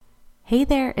Hey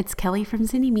there, it's Kelly from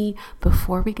Zini-Me.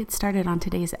 Before we get started on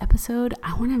today's episode,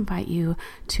 I want to invite you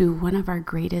to one of our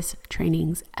greatest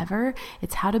trainings ever.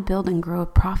 It's how to build and grow a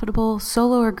profitable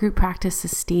solo or group practice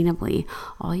sustainably.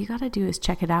 All you got to do is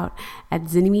check it out at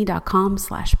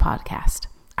zinime.com/podcast.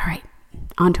 All right,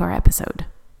 on to our episode.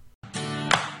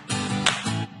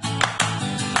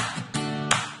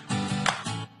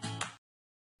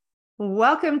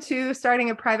 Welcome to Starting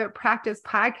a Private Practice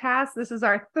podcast. This is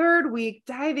our third week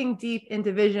diving deep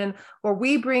into vision, where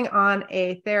we bring on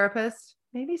a therapist,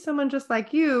 maybe someone just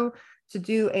like you, to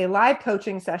do a live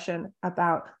coaching session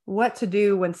about what to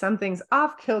do when something's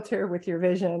off kilter with your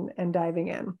vision and diving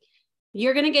in.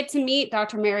 You're going to get to meet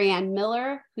Dr. Marianne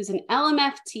Miller, who's an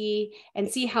LMFT, and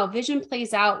see how vision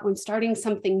plays out when starting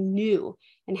something new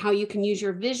and how you can use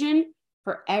your vision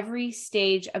for every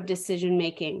stage of decision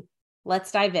making.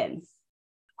 Let's dive in.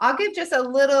 I'll give just a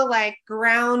little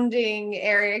grounding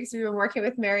area because we've been working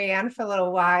with Marianne for a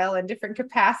little while in different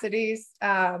capacities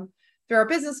through our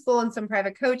business school and some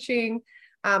private coaching.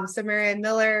 So Marianne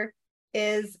Miller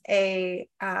is a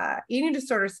eating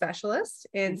disorder specialist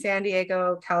in San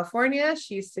Diego, California.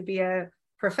 She used to be a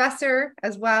professor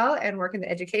as well and work in the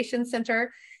education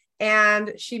center.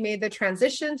 And she made the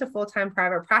transition to full-time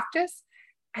private practice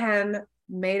and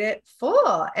made it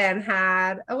full and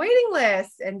had a waiting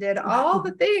list and did all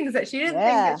the things that she didn't think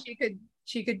that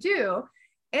she could do.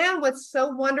 And what's so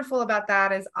wonderful about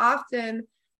that is often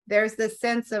there's this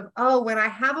sense of, oh, when I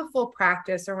have a full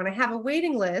practice or when I have a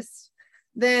waiting list,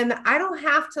 then I don't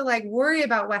have to worry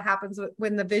about what happens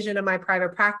when the vision of my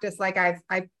private practice, I've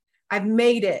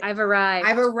made it. I've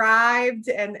arrived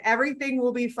and everything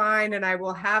will be fine and I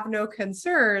will have no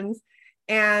concerns.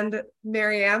 And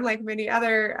Marianne, like many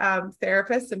other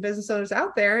therapists and business owners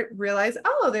out there, realize,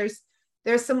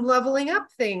 there's some leveling up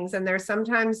things. And there's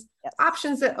sometimes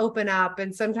options that open up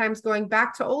and sometimes going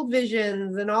back to old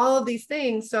visions and all of these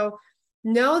things. So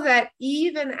know that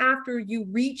even after you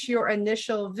reach your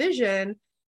initial vision,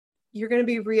 you're going to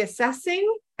be reassessing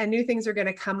and new things are going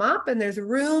to come up. And there's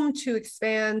room to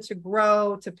expand, to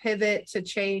grow, to pivot, to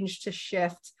change, to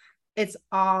shift. It's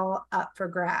all up for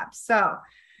grabs. So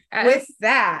with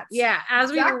that,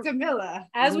 as we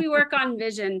work on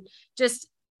vision,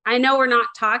 I know we're not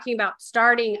talking about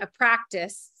starting a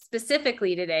practice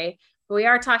specifically today, but we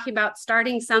are talking about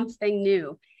starting something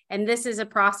new. And this is a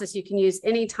process you can use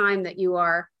anytime that you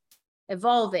are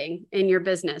evolving in your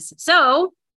business.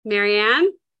 So, Marianne,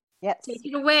 take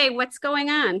it away. What's going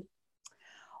on?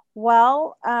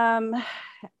 Well,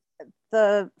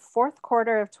 the fourth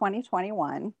quarter of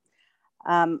 2021,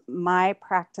 my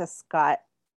practice got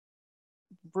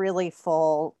really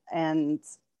full. And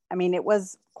I mean, it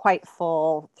was quite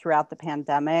full throughout the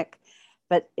pandemic,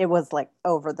 but it was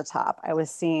over the top. I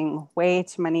was seeing way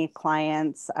too many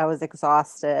clients. I was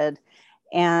exhausted.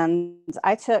 And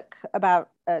I took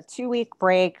about a 2-week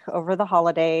break over the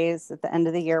holidays at the end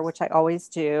of the year, which I always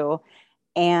do.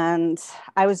 And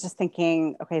I was just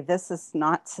thinking, okay, this is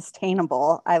not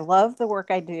sustainable. I love the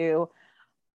work I do.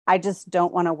 I just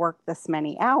don't want to work this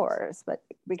many hours. But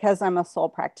because I'm a sole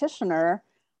practitioner,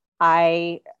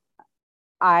 I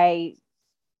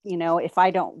if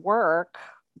I don't work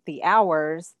the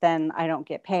hours, then I don't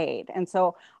get paid. And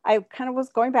so I kind of was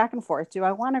going back and forth. Do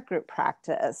I want a group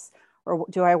practice or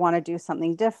do I want to do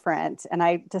something different? And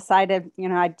I decided,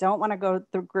 I don't want to go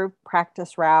the group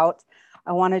practice route.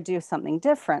 I want to do something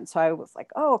different. So I was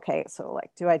like, oh, okay. So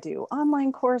do I do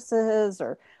online courses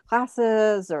or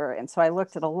classes and so I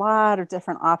looked at a lot of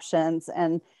different options.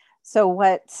 And so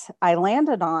what I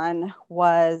landed on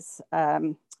was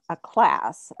a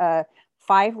class, a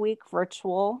 5-week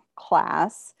virtual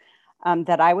class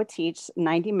that I would teach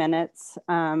 90 minutes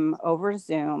over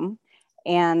Zoom.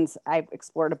 And I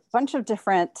explored a bunch of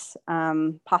different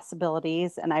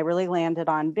possibilities. And I really landed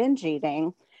on binge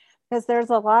eating because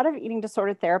there's a lot of eating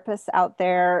disorder therapists out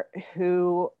there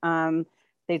who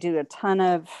they do a ton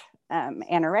of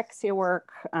anorexia work.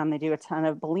 They do a ton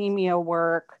of bulimia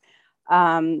work.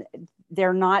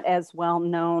 They're not as well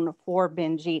known for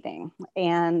binge eating.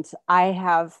 And I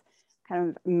have kind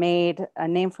of made a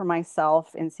name for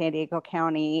myself in San Diego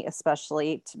County,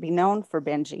 especially to be known for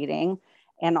binge eating,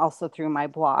 and also through my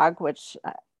blog, which,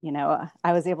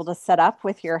 I was able to set up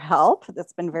with your help.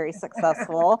 That's been very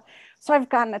successful. So I've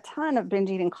gotten a ton of binge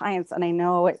eating clients and I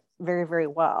know it very, very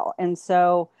well. And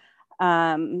so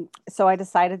I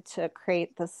decided to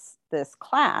create this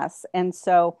class. And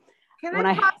so can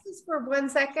I pause this for 1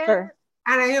 second? Sure.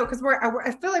 And I know, because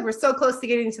I feel like we're so close to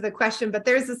getting to the question, but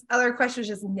there's this other question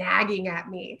just nagging at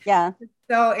me. Yeah.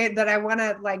 So that I want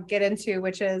to get into,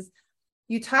 which is,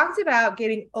 you talked about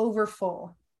getting over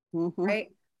full,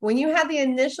 right? When you had the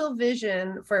initial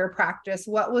vision for your practice,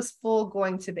 what was full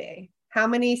going to be? How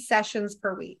many sessions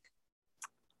per week?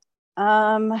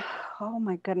 Oh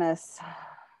my goodness.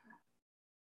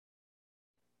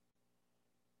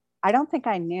 I don't think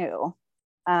I knew.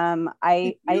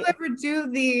 Did you ever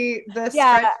do the spreadsheet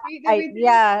that we did?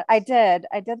 Yeah, I did.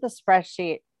 I did the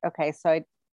spreadsheet. Okay, so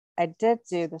I did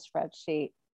do the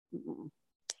spreadsheet.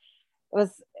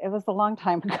 It was a long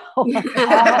time ago.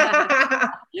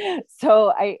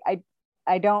 So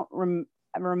I don't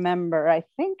remember. I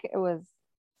think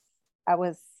I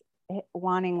was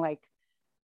wanting like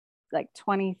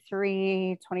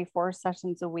 23, 24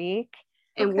 sessions a week.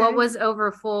 And what was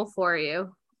over full for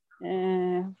you?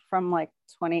 From like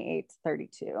 28 to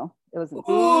 32. It was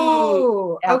insane.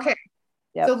 Ooh, yeah. Okay.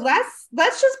 Yep. So let's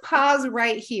just pause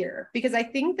right here, because I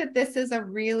think that this is a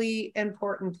really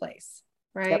important place,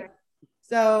 right? Yep.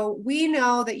 So we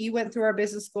know that you went through our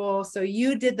business school, so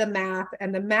you did the math,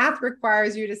 and the math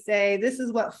requires you to say, this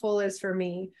is what full is for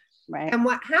me. Right. And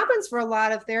what happens for a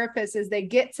lot of therapists is they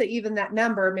get to even that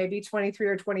number, maybe 23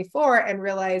 or 24, and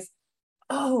realize,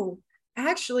 oh,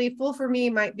 actually full for me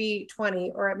might be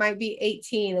 20, or it might be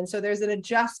 18. And so there's an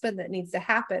adjustment that needs to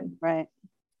happen. Right.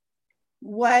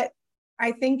 What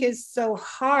I think is so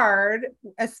hard,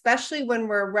 especially when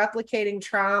we're replicating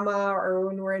trauma, or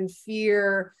when we're in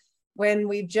fear, when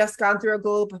we've just gone through a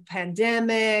global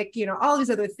pandemic, all these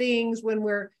other things, when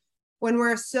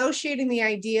we're associating the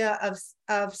idea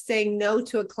of saying no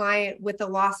to a client with the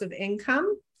loss of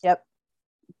income. Yep.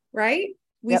 Right.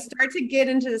 We start to get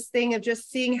into this thing of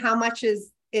just seeing how much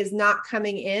is not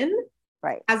coming in,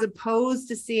 right, as opposed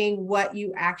to seeing what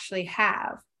you actually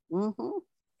have. Mm-hmm.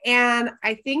 And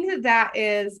I think that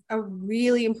is a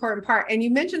really important part. And you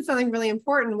mentioned something really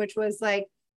important, which was like,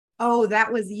 oh,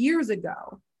 that was years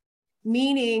ago,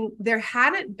 meaning there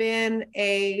hadn't been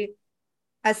a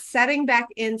setting back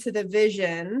into the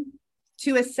vision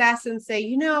to assess and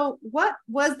say, what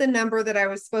was the number that I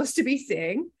was supposed to be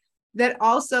seeing, that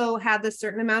also had the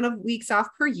certain amount of weeks off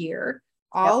per year,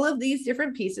 all of these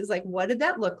different pieces, like what did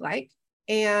that look like?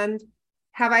 And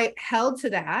have I held to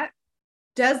that?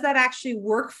 Does that actually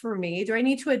work for me? Do I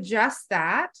need to adjust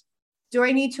that? Do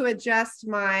I need to adjust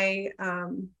my,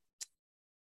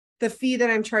 the fee that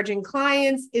I'm charging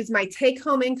clients? Is my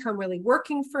take-home income really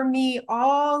working for me?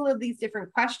 All of these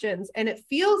different questions. And it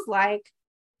feels like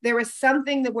there was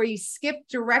something that where you skipped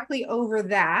directly over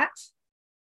that,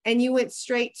 and you went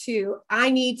straight to, I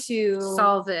need to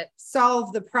solve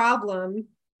the problem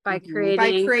by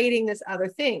mm-hmm. creating this other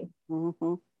thing.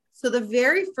 Mm-hmm. So the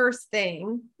very first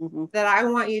thing mm-hmm. that I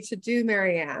want you to do,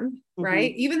 Marianne, mm-hmm.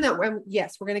 right? Even though,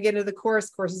 yes, we're going to get into the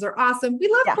courses are awesome. We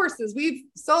love courses. We've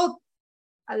sold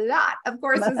a lot of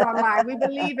courses online. We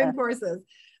believe in courses.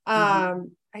 Mm-hmm.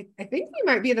 I think we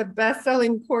might be the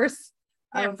best-selling course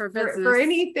for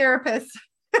any therapist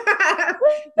that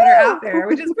are out there,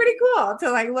 which is pretty cool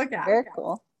to look at. Very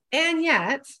cool. And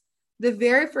yet, the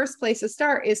very first place to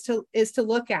start is to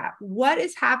look at what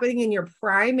is happening in your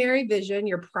primary vision,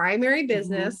 your primary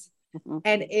business, mm-hmm.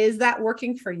 and is that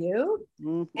working for you?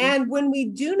 Mm-hmm. And when we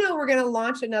do know we're going to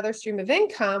launch another stream of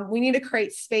income, we need to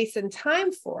create space and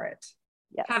time for it.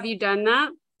 Yes. Have you done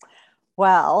that?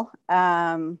 Well,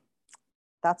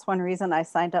 that's one reason I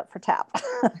signed up for TAP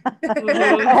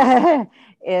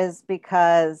is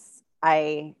because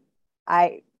it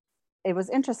was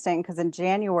interesting because in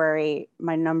January,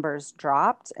 my numbers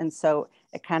dropped. And so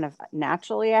it kind of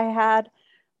naturally, I had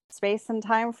space and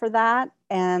time for that.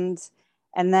 And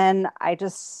then I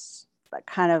just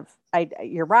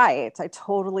you're right. I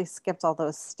totally skipped all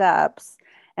those steps.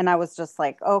 And I was just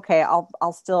like, okay,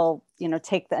 I'll still,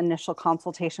 take the initial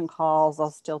consultation calls.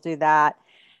 I'll still do that.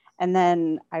 And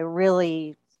then I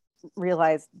really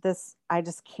realized I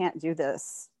just can't do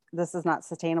this. This is not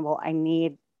sustainable. I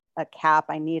need a cap.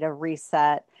 I need a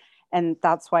reset. And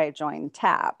that's why I joined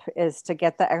TAP, is to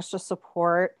get the extra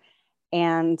support.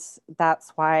 And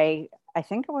that's why I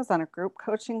think it was on a group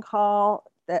coaching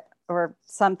call or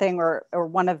something, or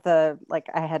one of the,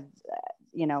 I had,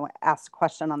 asked a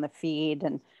question on the feed,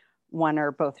 and one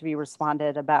or both of you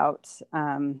responded about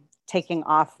taking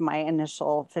off my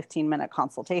initial 15-minute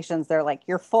consultations. They're like,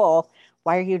 you're full.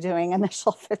 Why are you doing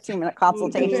initial 15-minute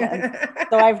consultations?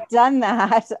 So I've done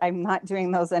that. I'm not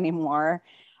doing those anymore.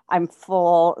 I'm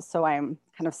full. So I'm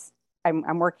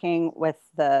working with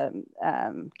the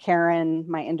Karen,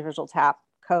 my individual TAP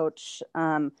coach,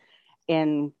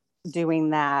 in doing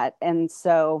that. And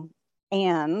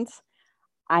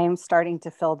I am starting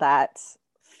to feel that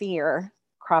fear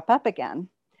crop up again,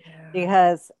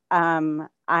 because I'm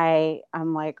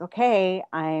like, okay,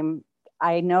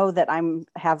 I know that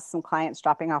have some clients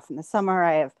dropping off in the summer.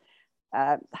 I have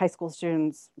high school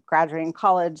students graduating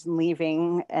college and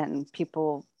leaving, and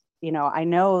people, I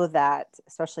know that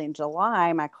especially in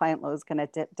July, my client load is going to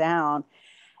dip down,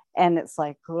 and it's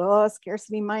like, oh,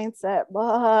 scarcity mindset,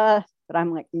 blah. But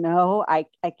I'm like, no, I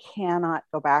cannot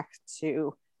go back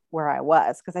to where I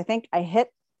was, because I think I hit,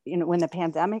 when the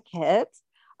pandemic hit,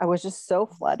 I was just so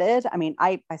flooded. I mean,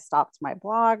 I stopped my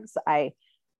blogs, I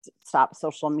stopped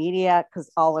social media,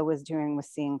 because all I was doing was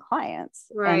seeing clients.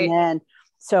 Right. And then,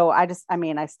 so I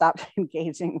stopped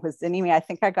engaging with Zinni. I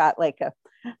think I got like a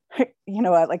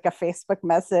Facebook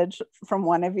message from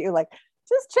one of you, like,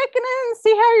 just checking in,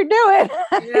 see how you're doing.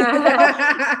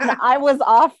 Yeah. I was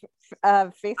off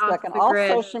Facebook Off and the all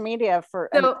grid. social media for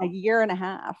a year and a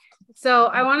half. So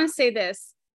I want to say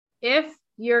this: if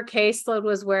your caseload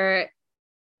was where it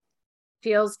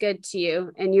feels good to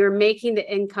you and you're making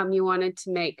the income you wanted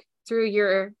to make through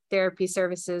your therapy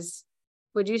services,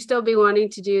 would you still be wanting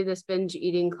to do this binge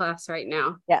eating class right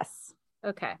now? Yes.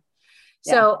 Okay.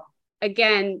 Yeah. So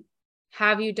again,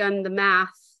 have you done the math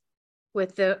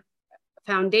with the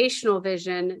foundational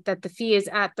vision that the fee is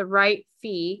at the right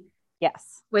fee?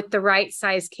 Yes. With the right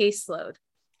size caseload?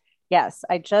 Yes.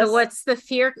 So what's the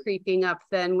fear creeping up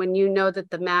then when you know that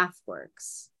the math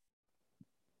works?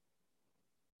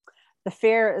 The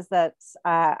fear is that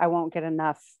I won't get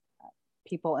enough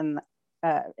people in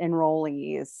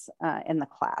enrollees in the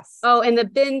class. Oh, in the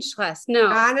binge class? No.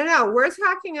 No. We're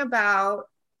talking about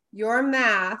your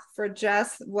math for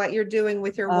just what you're doing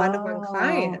with your one-to-one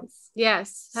clients.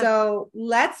 Yes. So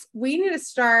we need to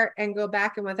start and go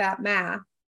back in with that math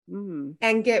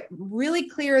and get really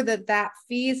clear that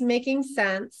fee is making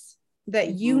sense,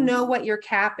 that you know what your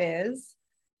cap is,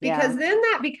 because then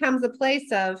that becomes a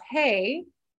place of, hey,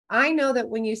 I know that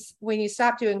when you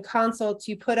stop doing consults,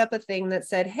 you put up a thing that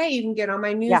said, hey, you can get on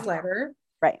my newsletter.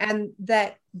 Right. And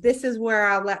that this is where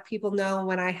I'll let people know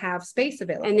when I have space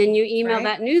available. And then you email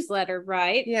that newsletter,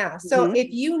 right? Yeah. So if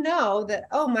you know that,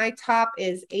 oh, my top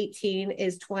is 18,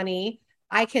 is 20,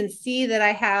 I can see that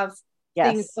I have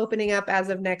things opening up as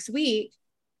of next week,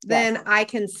 then I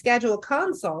can schedule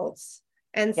consults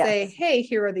and say, hey,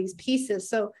 here are these pieces.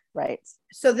 So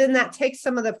so then that takes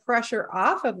some of the pressure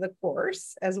off of the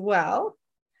course as well,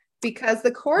 because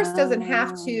the course doesn't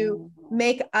have to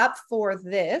make up for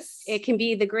this. It can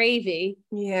be the gravy.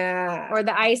 Yeah. Or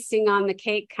the icing on the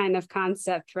cake kind of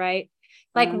concept, right?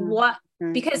 Like what?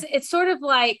 Because it's sort of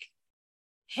like,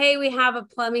 hey, we have a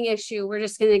plumbing issue, we're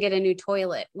just going to get a new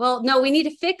toilet. Well, no, we need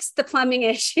to fix the plumbing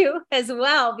issue as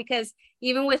well, because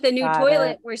even with a new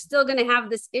toilet, we're still going to have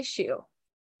this issue.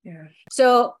 Yeah.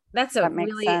 So that's a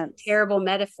really terrible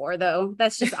metaphor, though.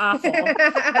 That's just awful.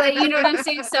 But you know what I'm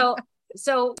saying?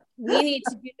 So we need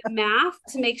to do the math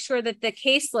to make sure that the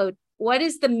caseload, what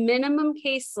is the minimum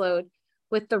caseload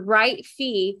with the right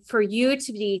fee for you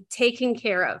to be taken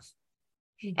care of?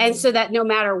 And so that no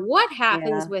matter what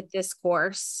happens with this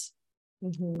course,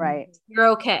 you're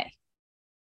okay.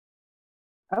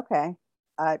 Okay.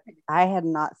 I had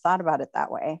not thought about it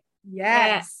that way.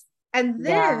 Yes. And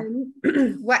then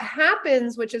what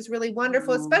happens, which is really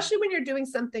wonderful, especially when you're doing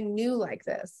something new like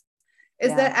this,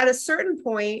 is that at a certain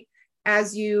point,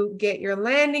 as you get your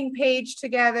landing page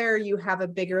together, you have a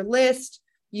bigger list,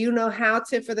 you know how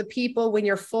to, for the people when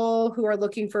you're full who are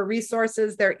looking for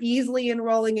resources, they're easily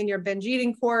enrolling in your binge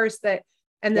eating course,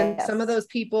 and then some of those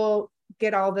people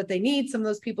get all that they need. Some of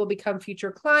those people become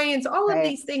future clients. All of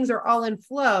these things are all in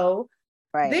flow.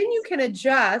 Then you can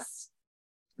adjust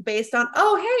based on,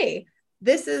 oh, hey,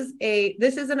 this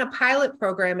isn't a pilot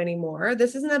program anymore.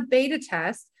 This isn't a beta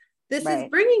test. This is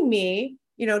bringing me,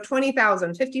 $20,000,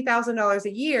 $50,000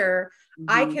 a year.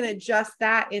 I can adjust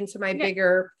that into my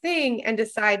bigger thing and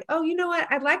decide, oh, you know what?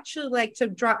 I'd actually like to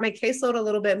drop my caseload a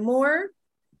little bit more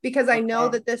because I know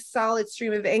that this solid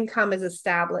stream of income is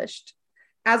established,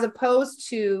 as opposed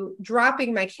to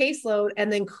dropping my caseload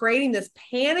and then creating this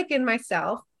panic in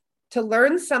myself to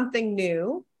learn something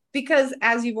new. Because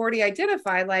as you've already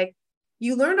identified, like,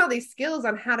 you learned all these skills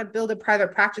on how to build a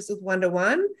private practice with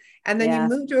one-to-one, and then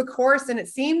you move to a course and it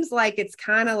seems like it's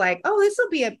kind of like, oh, this will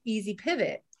be an easy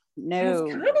pivot. No, and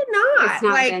it's kind of not. It's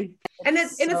not like, been. and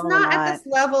it's not at this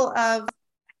level of,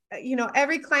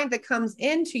 every client that comes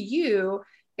into you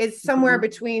is somewhere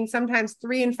between sometimes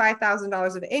 $3,000 and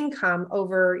 $5,000 of income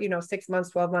over, 6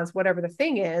 months, 12 months, whatever the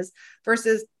thing is,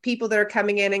 versus people that are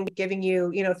coming in and giving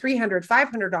you, $300,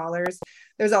 $500.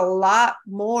 There's a lot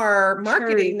more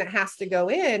marketing that has to go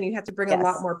in. You have to bring a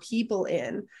lot more people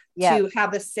in to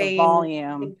have the same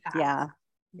volume. impact.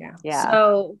 Yeah.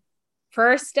 So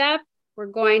first step, we're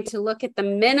going to look at the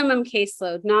minimum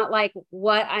caseload, not like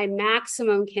what I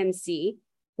maximum can see.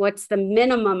 what's the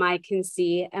minimum I can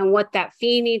see, and what that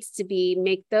fee needs to be,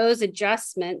 make those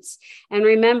adjustments. And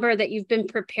remember that you've been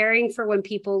preparing for when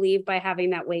people leave by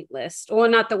having that wait list, or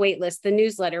not the wait list, the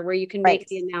newsletter where you can make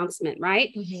the announcement,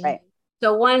 right? Right.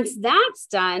 So once that's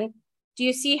done, do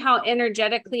you see how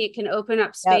energetically it can open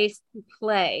up space to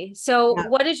play? So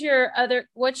what's your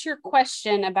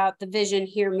question about the vision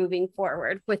here moving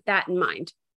forward with that in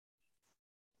mind?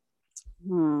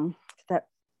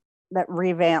 That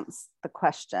revamps the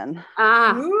question.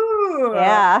 Ooh.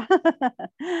 Yeah.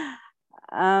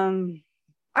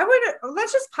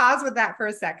 Let's just pause with that for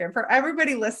a second. For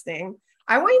everybody listening,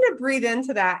 I want you to breathe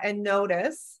into that and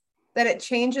notice that it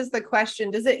changes the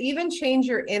question. Does it even change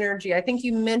your energy? I think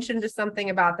you mentioned something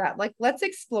about that. Like, let's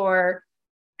explore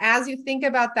as you think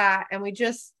about that. And we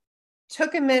just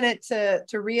took a minute to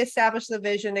reestablish the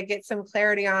vision, to get some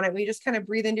clarity on it. We just kind of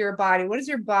breathe into your body. What does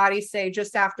your body say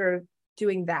just after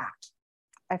doing that?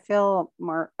 I feel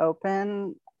more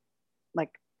open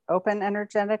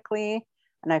energetically,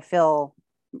 and I feel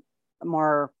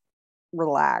more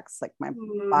relaxed. Like my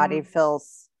body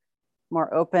feels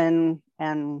more open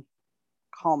and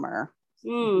calmer.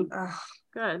 Good.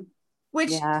 And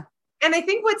I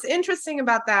think what's interesting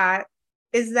about that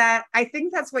is that I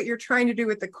think that's what you're trying to do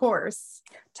with the course.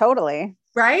 Totally.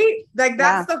 Right? Like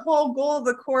that's the whole goal of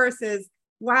the course is,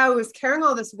 wow, I was carrying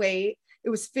all this weight. It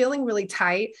was feeling really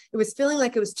tight. It was feeling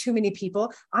like it was too many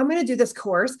people. I'm going to do this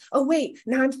course. Oh, wait,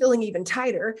 now I'm feeling even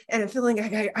tighter. And I'm feeling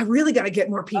like I really got to get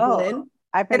more people in.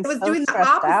 And it was doing the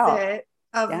opposite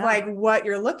of like what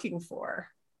you're looking for.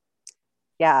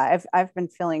 Yeah, I've been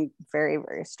feeling very,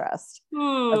 very stressed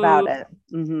about it.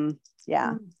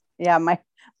 Yeah. Yeah. My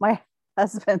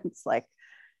husband's like,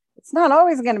 it's not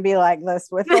always going to be like this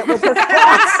with this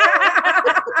class.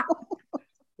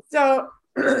 So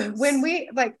when we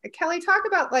Kelly, talk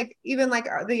about even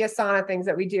the Asana things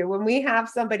that we do when we have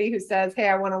somebody who says, hey,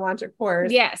 I want to launch a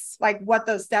course. Yes. Like what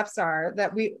those steps are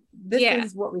that this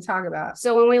is what we talk about.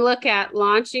 So when we look at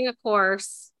launching a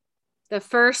course, the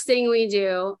first thing we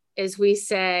do is we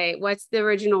say, what's the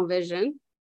original vision?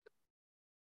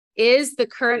 Is the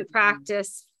current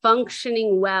practice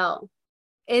functioning well?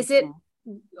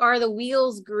 Are the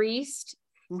wheels greased?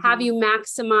 Have you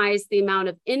maximized the amount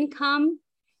of income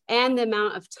and the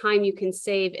amount of time you can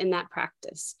save in that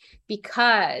practice?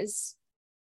 Because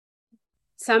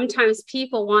sometimes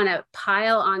people want to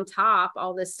pile on top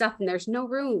all this stuff and there's no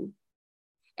room.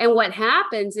 And what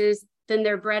happens is then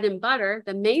their bread and butter,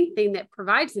 the main thing that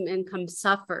provides them income,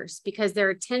 suffers because their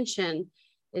attention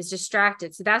is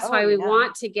distracted. So that's why we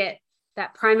want to get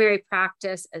that primary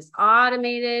practice as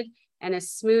automated and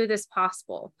as smooth as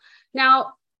possible.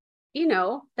 Now,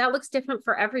 that looks different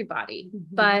for everybody,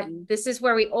 but this is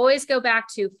where we always go back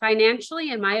to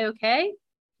financially. Am I okay?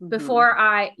 Before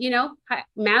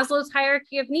Maslow's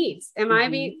hierarchy of needs. Am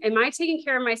I taking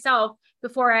care of myself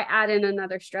before I add in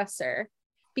another stressor?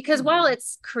 Because while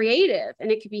it's creative and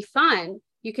it could be fun,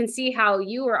 you can see how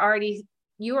you are already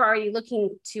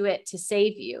looking to it to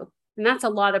save you. And that's a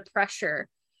lot of pressure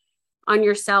on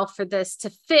yourself for this to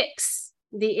fix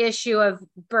the issue of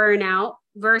burnout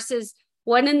versus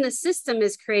what in the system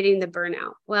is creating the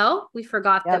burnout. Well, we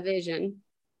forgot the vision.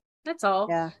 That's all.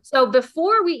 Yeah. So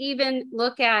before we even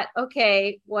look at,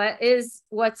 okay,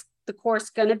 what's the course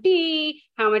going to be?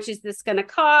 How much is this going to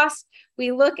cost?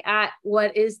 We look at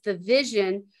what is the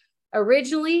vision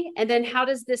originally, and then how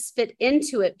does this fit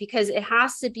into it? Because it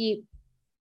has to be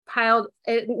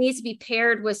it needs to be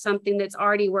paired with something that's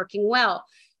already working well.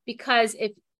 Because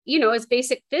if, it's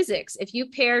basic physics. If you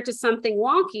pair to something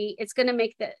wonky, it's going to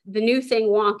make the new thing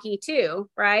wonky too,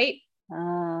 right?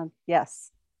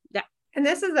 Yes. Yeah. And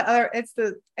this is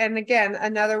and again,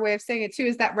 another way of saying it too,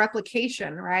 is that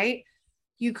replication, right?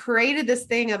 You created this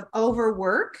thing of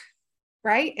overwork,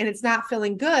 right? And it's not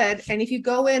feeling good. And if you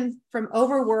go in from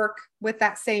overwork with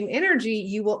that same energy,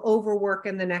 you will overwork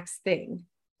in the next thing.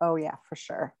 Oh yeah, for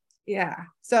sure. Yeah.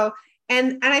 So,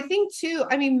 and I think too,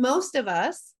 most of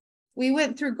us, we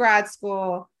went through grad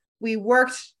school, we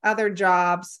worked other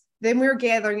jobs, then we were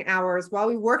gathering hours while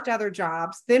we worked other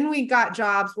jobs. Then we got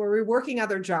jobs where we're working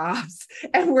other jobs,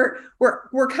 and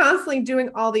we're constantly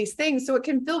doing all these things. So it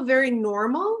can feel very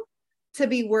normal to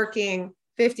be working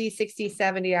 50, 60,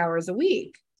 70 hours a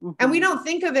week. And we don't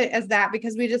think of it as that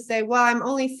because we just say, well, I'm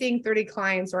only seeing 30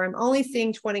 clients or I'm only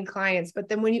seeing 20 clients. But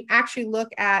then when you actually look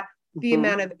at the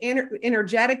amount of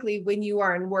energetically when you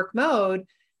are in work mode,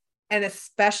 and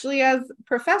especially as a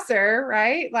professor,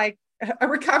 right? Like a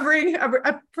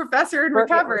professor in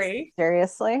recovery.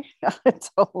 Seriously?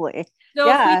 Totally. So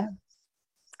I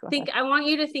want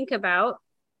you to think about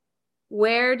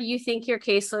where do you think your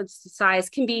caseload size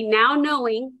can be now,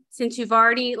 knowing, since you've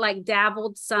already like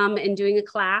dabbled some in doing a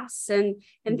class and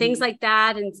things like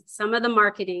that, and some of the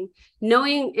marketing,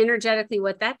 knowing energetically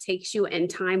what that takes you and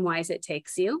time wise it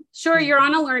takes you. Sure, you're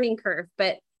on a learning curve,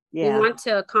 but we want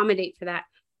to accommodate for that.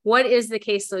 What is the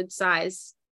caseload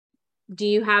size? Do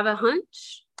you have a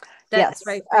hunch that's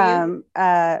right for you?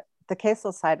 The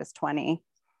caseload size is 20.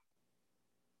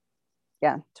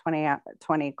 Yeah,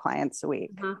 20 clients a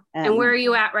week. And where are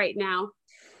you at right now?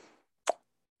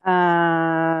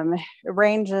 It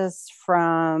ranges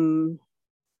from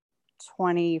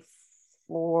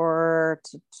 24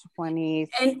 to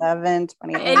 27,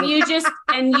 28.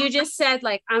 And you just said,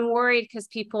 like, I'm worried because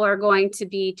people are going to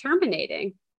be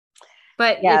terminating,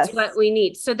 but it's what we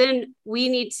need. So then we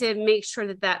need to make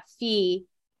sure that fee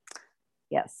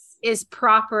is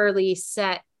properly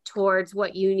set towards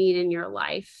what you need in your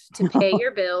life to pay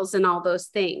your bills and all those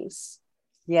things.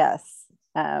 Yes.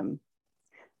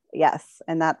 Yes.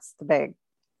 And that's a big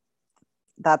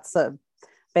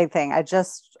thing. I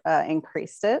just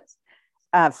increased it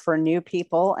for new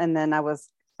people. And then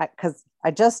because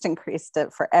I just increased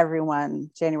it for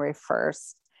everyone January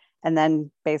 1st. And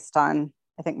then based on,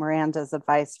 I think Miranda's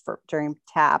advice during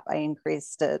TAP, I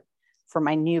increased it for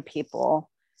my new people.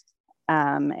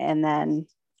 And then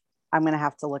I'm going to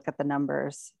have to look at the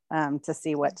numbers to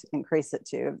see what to increase it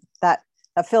to. That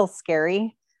feels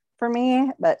scary for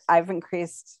me, but I've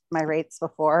increased my rates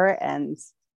before and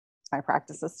my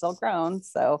practice has still grown.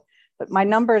 So, but my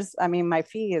numbers, I mean, my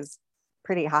fee is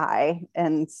pretty high.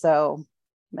 And so.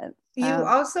 You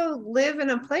also live in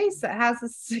a place that has a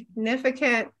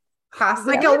significant cost.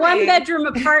 Like a 1-bedroom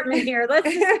apartment here. Let's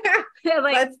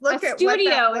look at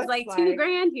studio is like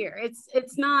 $2,000 here.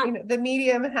 It's not, the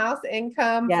median house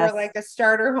income for like a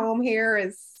starter home here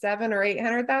is $700,000 or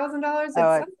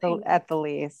 $800,000. At the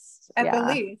least. At the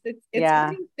least, it's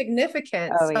pretty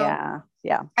significant. Oh, so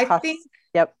yeah. I think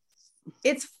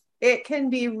it can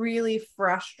be really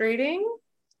frustrating,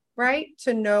 right,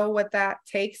 to know what that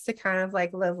takes to kind of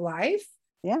like live life.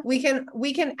 Yeah, we can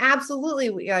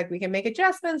absolutely, we can make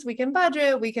adjustments, we can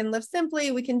budget, we can live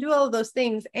simply, we can do all of those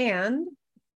things. And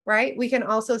right, we can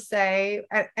also say,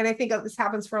 and I think this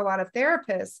happens for a lot of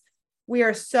therapists, we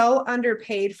are so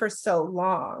underpaid for so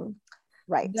long,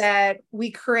 right, that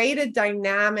we create a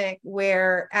dynamic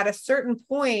where at a certain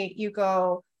point you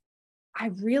go, I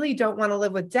really don't want to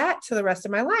live with debt to the rest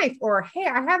of my life, or hey,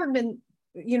 I haven't been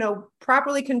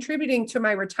properly contributing to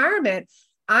my retirement.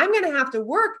 I'm going to have to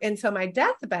work until my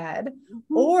deathbed,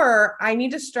 or I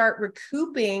need to start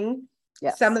recouping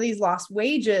some of these lost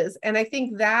wages. And I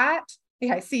think that,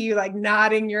 I see you like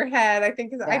nodding your head. I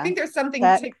think there's something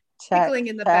tickling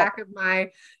in the back of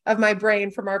my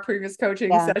brain from our previous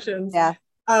coaching sessions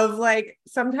of like,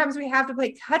 sometimes we have to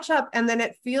play catch up and then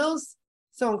it feels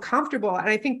so uncomfortable. And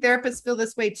I think therapists feel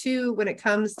this way too, when it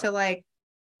comes to like,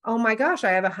 oh my gosh,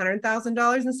 I have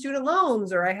 $100,000 in student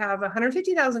loans, or I have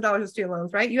 $150,000 in student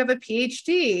loans, right? You have a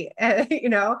PhD,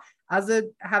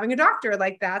 having a doctor,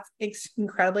 like that's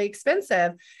incredibly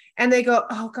expensive. And they go,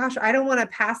 oh gosh, I don't want to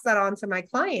pass that on to my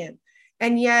client.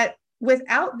 And yet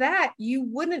without that, you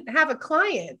wouldn't have a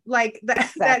client like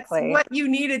that. Exactly. That's what you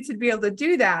needed to be able to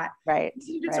do that. Right.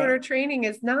 Eating disorder training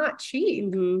is not cheap.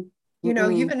 Mm-hmm.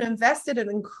 You've invested an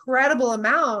incredible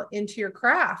amount into your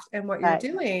craft and what you're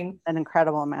doing. An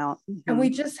incredible amount. Mm-hmm. And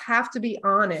we just have to be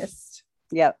honest.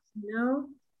 Yep.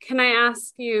 Can I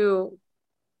ask you,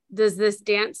 does this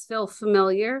dance feel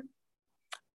familiar?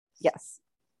 Yes.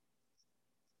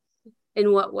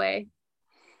 In what way?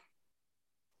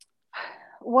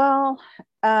 Well,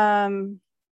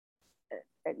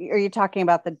 are you talking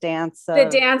about the dance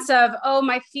of, oh,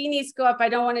 my fee needs to go up, I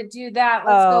don't want to do that,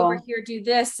 let's go over here, do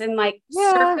this, and like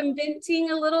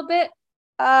circumventing a little bit?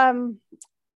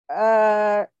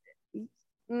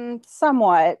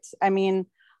 Somewhat. I mean,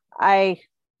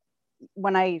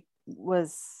 when I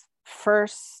was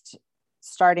first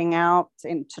starting out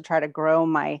to try to grow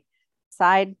my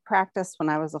side practice, when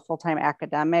I was a full-time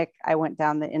academic, I went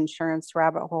down the insurance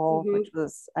rabbit hole, which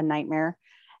was a nightmare.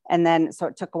 And then, so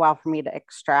it took a while for me to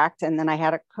extract. And then I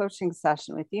had a coaching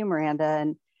session with you, Miranda,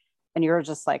 and you were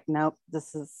just like, nope,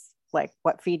 this is like,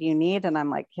 what fee do you need? And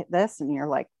I'm like, hit this. And you're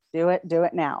like, do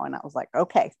it now. And I was like,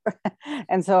 okay.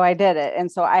 And so I did it.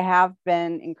 And so I have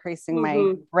been increasing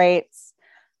my rates.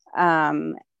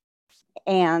 And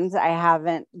I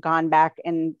haven't gone back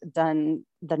and done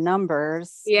the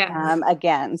numbers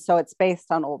again. So it's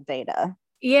based on old data.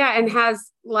 Yeah. And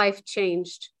has life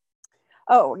changed?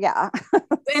 Oh yeah.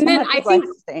 And then I think,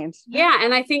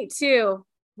 and I think too,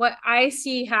 what I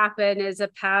see happen is a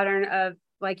pattern of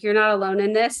like you're not alone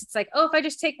in this. It's like, oh, if I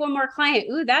just take one more client,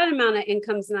 ooh, that amount of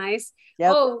income's nice.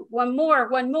 Yep. Oh, one more.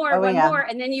 Yeah.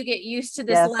 And then you get used to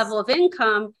this level of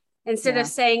income instead of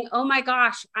saying, oh my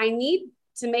gosh, I need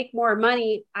to make more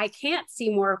money. I can't see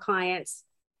more clients.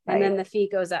 And then the fee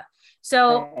goes up.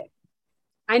 So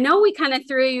I know we kind of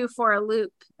threw you for a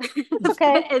loop.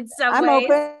 Okay. In some I'm ways.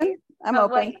 open. I'm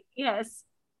open. Yes.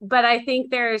 But I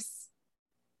think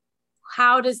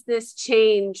how does this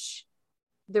change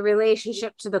the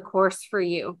relationship to the course for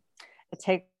you? It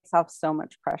takes off so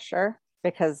much pressure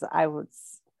because I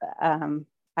was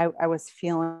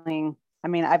feeling, I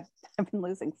mean, I've been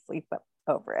losing sleep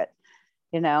over it,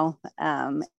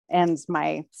 and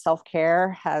my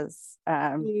self-care has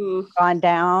gone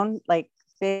down, like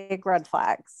big red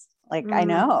flags. Like I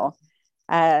know,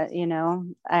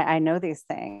 I know these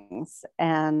things.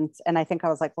 And I think I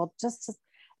was like, well, just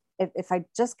if I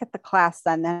just get the class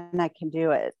done, then I can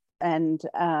do it. And,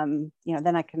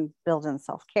 then I can build in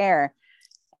self-care.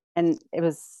 And it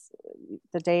was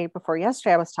the day before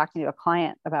yesterday, I was talking to a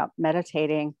client about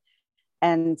meditating.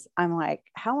 And I'm like,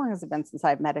 how long has it been since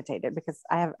I've meditated? Because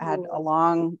I have had a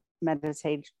long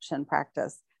meditation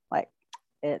practice. Like,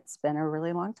 it's been a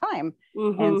really long time.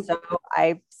 And so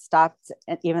I stopped,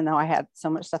 even though I had so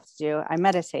much stuff to do, I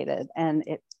meditated and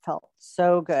it felt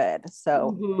so good.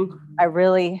 So I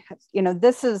really,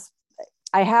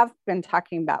 I have been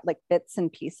talking about like bits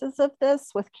and pieces of this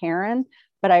with Karen,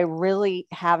 but I really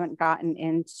haven't gotten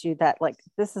into that. Like,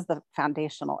 this is the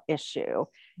foundational issue.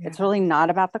 Yeah. It's really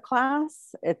not about the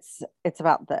class. It's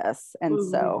about this. And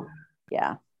so,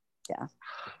 yeah.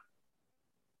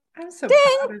 I'm so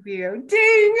proud of you.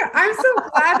 Ding. I'm so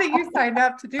glad that you signed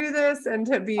up to do this and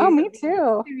to be, me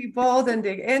too. To be bold and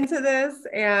dig into this.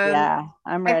 And yeah,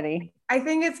 I'm ready. I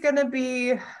think it's going to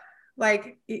be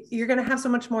like, you're going to have so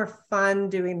much more fun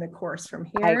doing the course from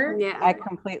here. I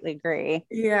completely agree.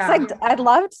 Yeah. I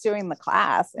loved doing the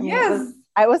class. I mean, yes.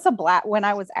 I was when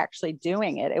I was actually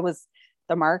doing it, it was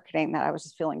the marketing that I was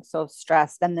just feeling so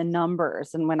stressed, and the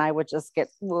numbers. And when I would just get,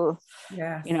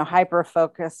 hyper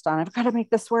focused on, I've got to make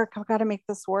this work.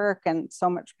 And so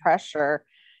much pressure.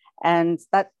 And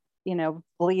that,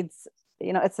 bleeds,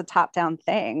 it's a top down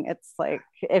thing. It's like,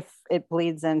 if it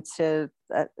bleeds into,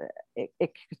 it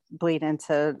could bleed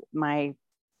into my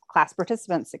class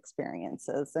participants'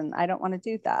 experiences. And I don't want to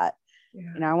do that.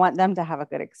 Yeah. I want them to have a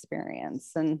good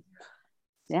experience. And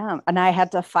and I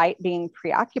had to fight being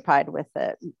preoccupied with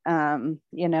it, and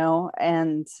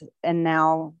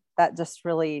now that just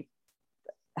really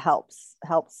helps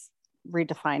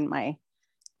redefine my,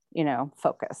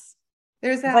 focus.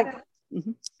 There's that,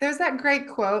 there's that great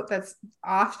quote that's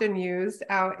often used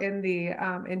out in the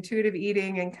intuitive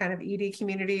eating and kind of ED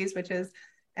communities, which is,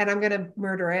 and I'm going to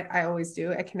murder it. I always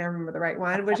do. I can never remember the right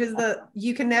one, which is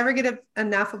you can never get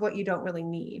enough of what you don't really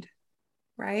need.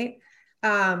 Right.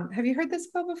 Have you heard this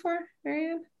quote before,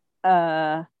 Marianne?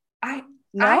 No. I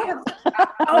have,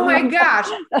 oh my gosh.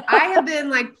 I have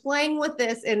been like playing with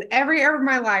this in every area of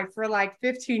my life for like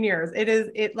 15 years.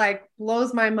 It like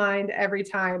blows my mind every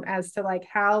time as to like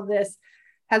how this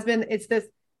has been. It's this,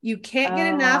 you can't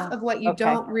get enough of what you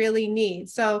don't really need.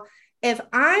 So if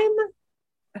I'm,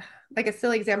 like a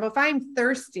silly example, if I'm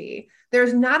thirsty,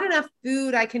 there's not enough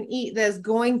food I can eat that's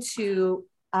going to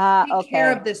take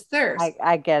care of this thirst.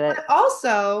 I get it. But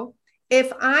also,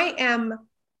 if I am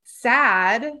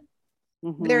sad,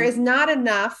 there is not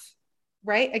enough,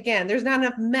 right? Again, there's not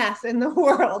enough meth in the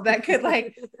world that could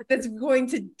that's going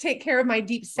to take care of my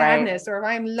deep sadness. Right. Or if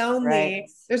I'm lonely,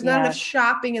 there's not enough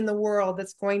shopping in the world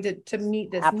that's going to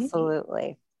meet this Absolutely.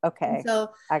 need. Okay. And so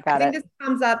I think this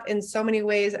comes up in so many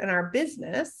ways in our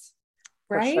business,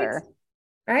 right? For sure.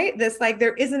 Right? This, like,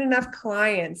 there isn't enough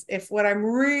clients. If what I'm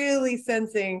really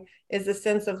sensing is a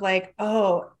sense of like,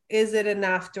 oh, is it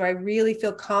enough? Do I really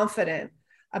feel confident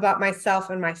about myself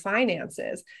and my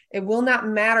finances? It will not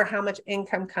matter how much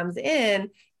income comes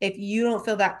in if you don't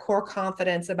feel that core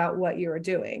confidence about what you're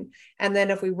doing. And then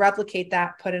if we replicate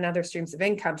that, put in other streams of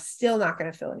income, still not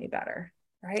going to feel any better,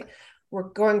 right? We're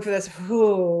going for this,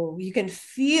 you can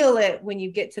feel it when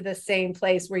you get to the same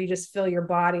place where you just feel your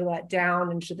body let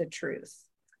down into the truth.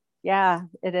 Yeah,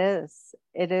 it is.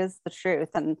 It is the truth.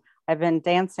 And I've been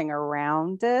dancing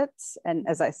around it. And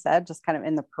as I said, just kind of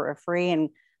in the periphery,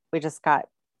 and we just got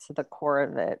to the core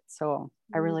of it. So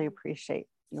I really appreciate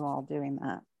you all doing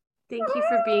that. Thank you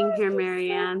for being here,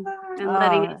 Marianne, and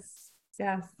letting us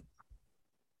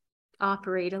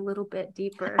operate a little bit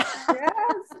deeper.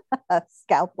 A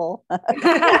scalpel. A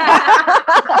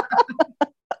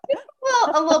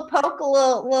little poke, a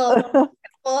little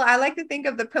Well, I like to think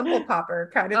of the pimple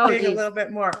popper kind of Oh, thing geez. a little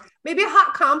bit more. Maybe a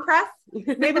hot compress.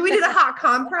 Maybe we did a hot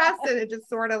compress and it just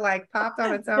sort of like popped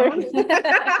on its own.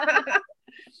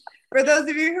 For those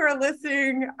of you who are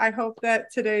listening, I hope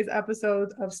that today's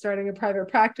episode of Starting a Private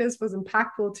Practice was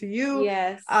impactful to you.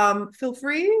 Yes. Feel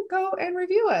free, go and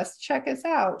review us. Check us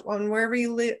out on wherever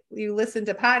you listen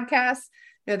to podcasts.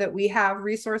 Know that we have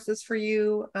resources for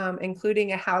you,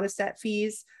 including a how to set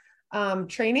fees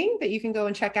training that you can go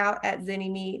and check out at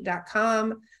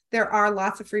zennime.com. There are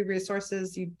lots of free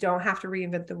resources. You don't have to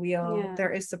reinvent the wheel. Yeah.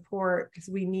 There is support because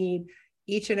we need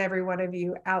each and every one of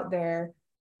you out there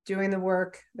doing the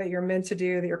work that you're meant to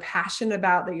do, that you're passionate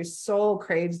about, that your soul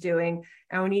craves doing,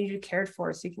 and we need you cared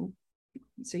for so you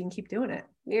can keep doing it.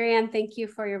 Marianne, thank you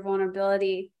for your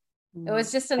vulnerability. It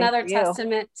was just another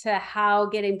testament to how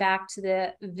getting back to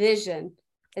the vision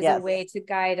is a way to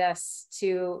guide us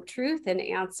to truth and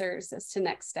answers as to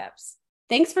next steps.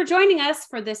 Thanks for joining us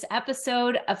for this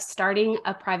episode of Starting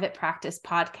a Private Practice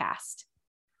podcast.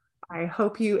 I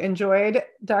hope you enjoyed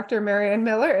Dr. Marianne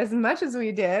Miller as much as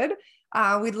we did.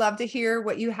 We'd love to hear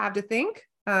what you have to think,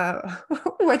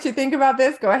 what you think about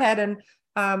this. Go ahead and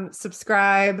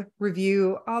subscribe,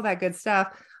 review, all that good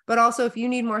stuff. But also, if you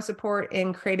need more support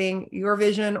in creating your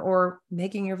vision or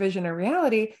making your vision a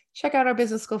reality, check out our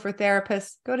Business School for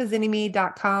Therapists. Go to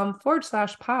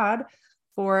zennime.com/pod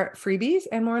for freebies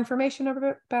and more information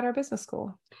about our business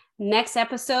school. Next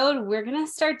episode, we're going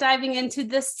to start diving into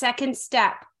the second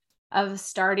step of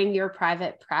starting your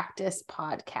private practice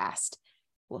podcast.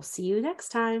 We'll see you next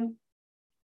time.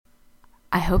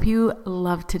 I hope you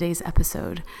loved today's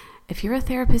episode. If you're a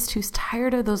therapist who's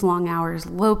tired of those long hours,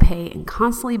 low pay, and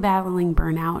constantly battling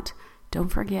burnout, don't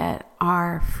forget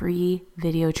our free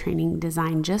video training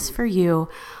designed just for you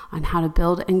on how to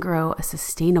build and grow a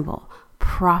sustainable,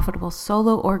 profitable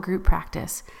solo or group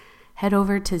practice. Head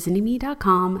over to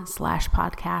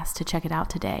zennime.com/podcast to check it out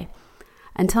today.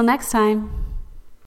 Until next time.